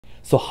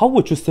So how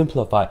would you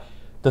simplify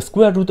the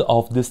square root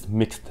of this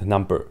mixed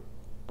number?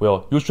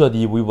 Well,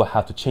 usually we will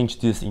have to change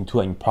this into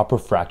an improper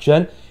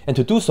fraction, and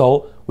to do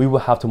so, we will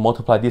have to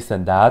multiply this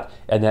and that,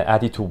 and then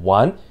add it to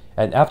 1,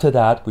 and after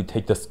that, we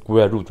take the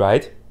square root,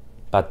 right?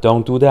 But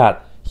don't do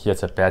that.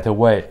 Here's a better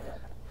way.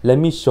 Let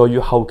me show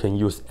you how we can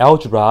use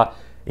algebra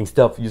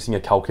instead of using a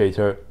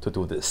calculator to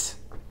do this.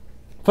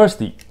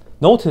 Firstly,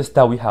 notice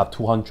that we have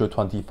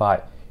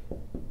 225,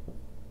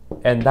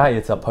 and that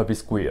is a perfect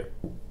square,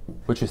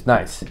 which is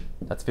nice.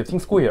 That's 15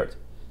 squared.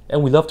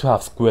 And we love to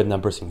have square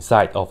numbers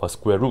inside of a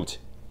square root.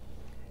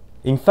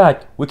 In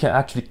fact, we can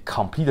actually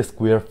complete a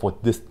square for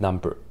this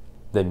number.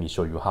 Let me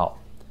show you how.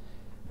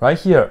 Right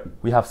here,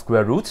 we have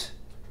square root.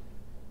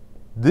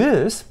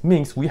 This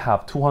means we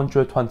have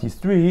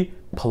 223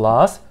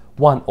 plus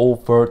 1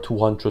 over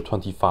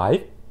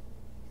 225.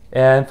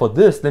 And for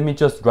this, let me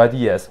just write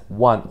it as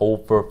 1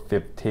 over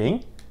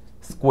 15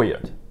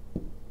 squared.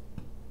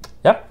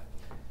 Yep.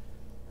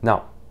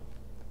 Now,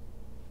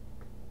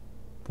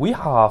 we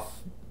have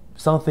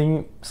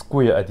something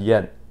square at the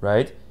end,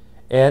 right?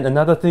 And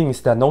another thing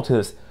is that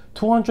notice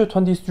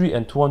 223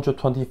 and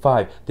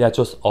 225, they are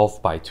just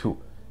off by 2.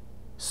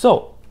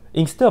 So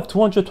instead of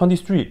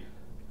 223,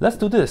 let's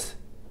do this.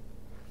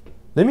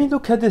 Let me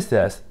look at this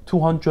as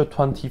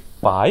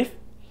 225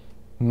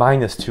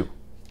 minus 2.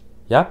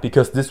 Yeah,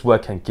 because this way I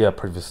can get a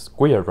perfect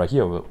square right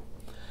here.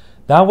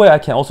 That way I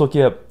can also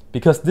get,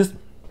 because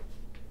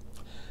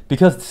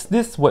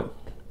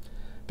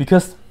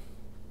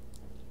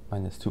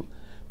minus 2.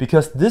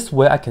 Because this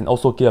way I can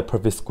also get a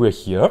perfect square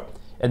here,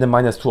 and then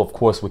minus 2, of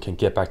course, we can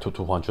get back to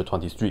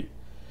 223.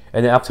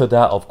 And then after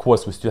that, of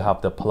course, we still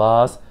have the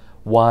plus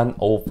 1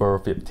 over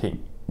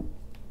 15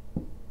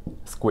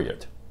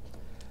 squared.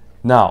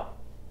 Now,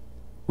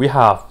 we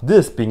have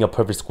this being a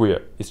perfect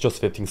square. It's just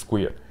 15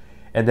 squared.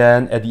 And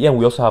then at the end,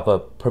 we also have a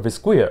perfect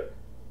square.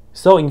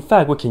 So in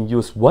fact, we can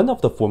use one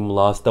of the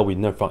formulas that we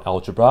learned from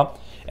algebra,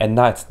 and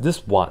that's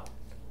this one.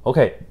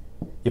 Okay,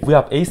 if we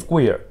have a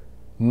squared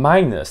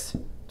minus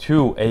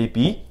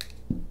 2ab,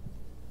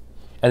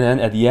 and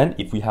then at the end,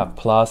 if we have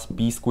plus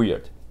b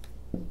squared,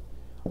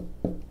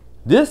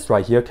 this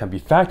right here can be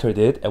factored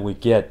in, and we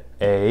get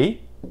a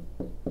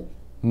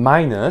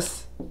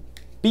minus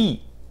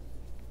b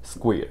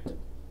squared.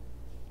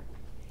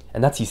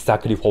 And that's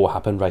exactly what will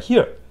happen right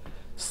here.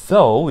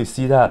 So we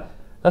see that,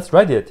 let's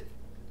write it.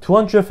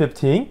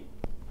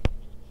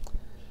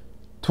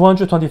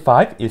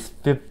 225 is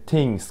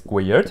 15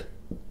 squared.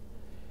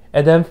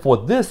 And then for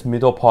this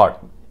middle part,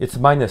 it's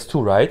minus 2,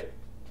 right?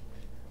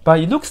 But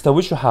it looks that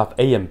we should have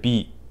a and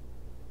b.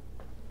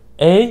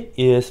 A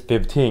is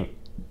 15.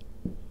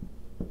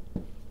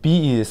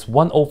 B is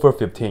 1 over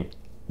 15.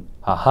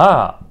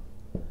 Haha!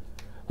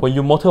 When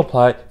you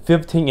multiply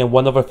 15 and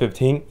 1 over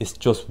 15, it's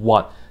just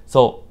 1.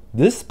 So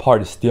this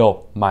part is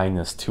still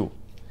minus 2.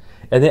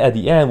 And then at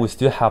the end, we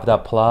still have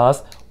that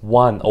plus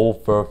 1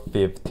 over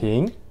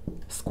 15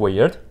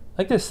 squared,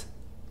 like this.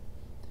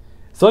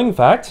 So in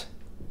fact,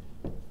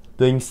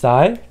 the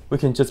inside, we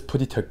can just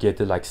put it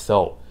together like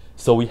so.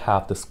 So we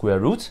have the square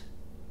root,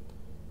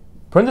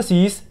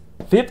 parentheses,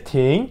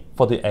 15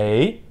 for the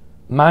A,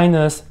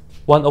 minus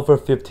 1 over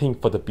 15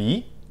 for the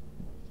B,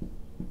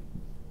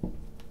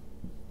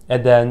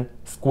 and then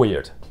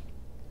squared.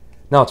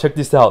 Now check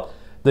this out.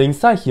 The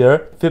inside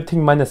here,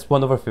 15 minus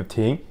 1 over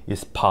 15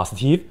 is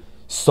positive.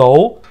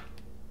 So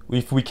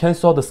if we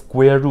cancel the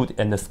square root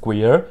and the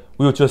square,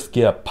 we will just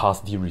get a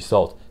positive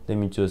result. Let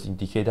me just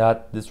indicate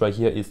that this right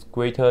here is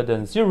greater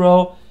than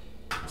 0.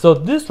 So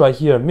this right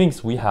here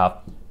means we have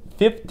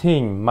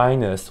 15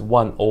 minus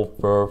 1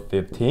 over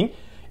 15.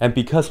 And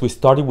because we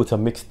started with a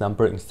mixed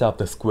number instead of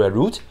the square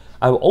root,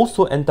 I will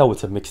also end up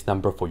with a mixed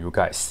number for you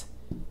guys.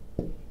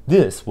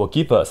 This will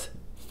give us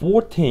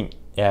 14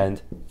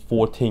 and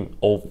 14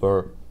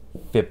 over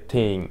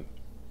 15.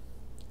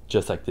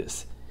 Just like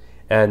this.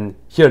 And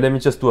here, let me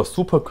just do a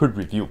super quick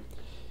review.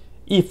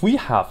 If we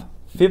have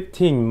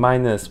 15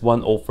 minus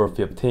 1 over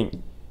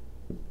 15,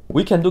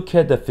 we can look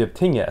at the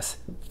 15 as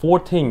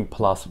 14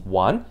 plus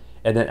 1,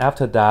 and then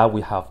after that,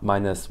 we have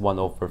minus 1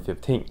 over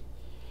 15.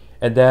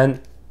 And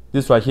then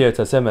this right here is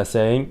the same as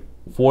saying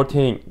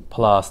 14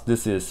 plus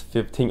this is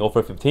 15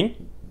 over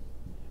 15,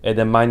 and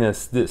then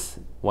minus this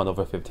 1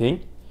 over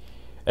 15.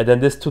 And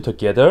then these two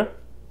together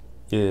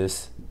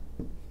is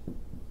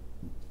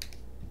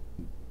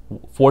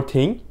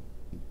 14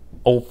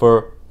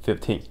 over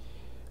 15.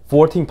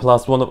 14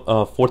 plus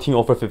 14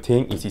 over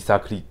 15 is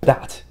exactly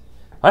that.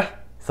 Alright,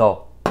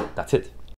 so that's it.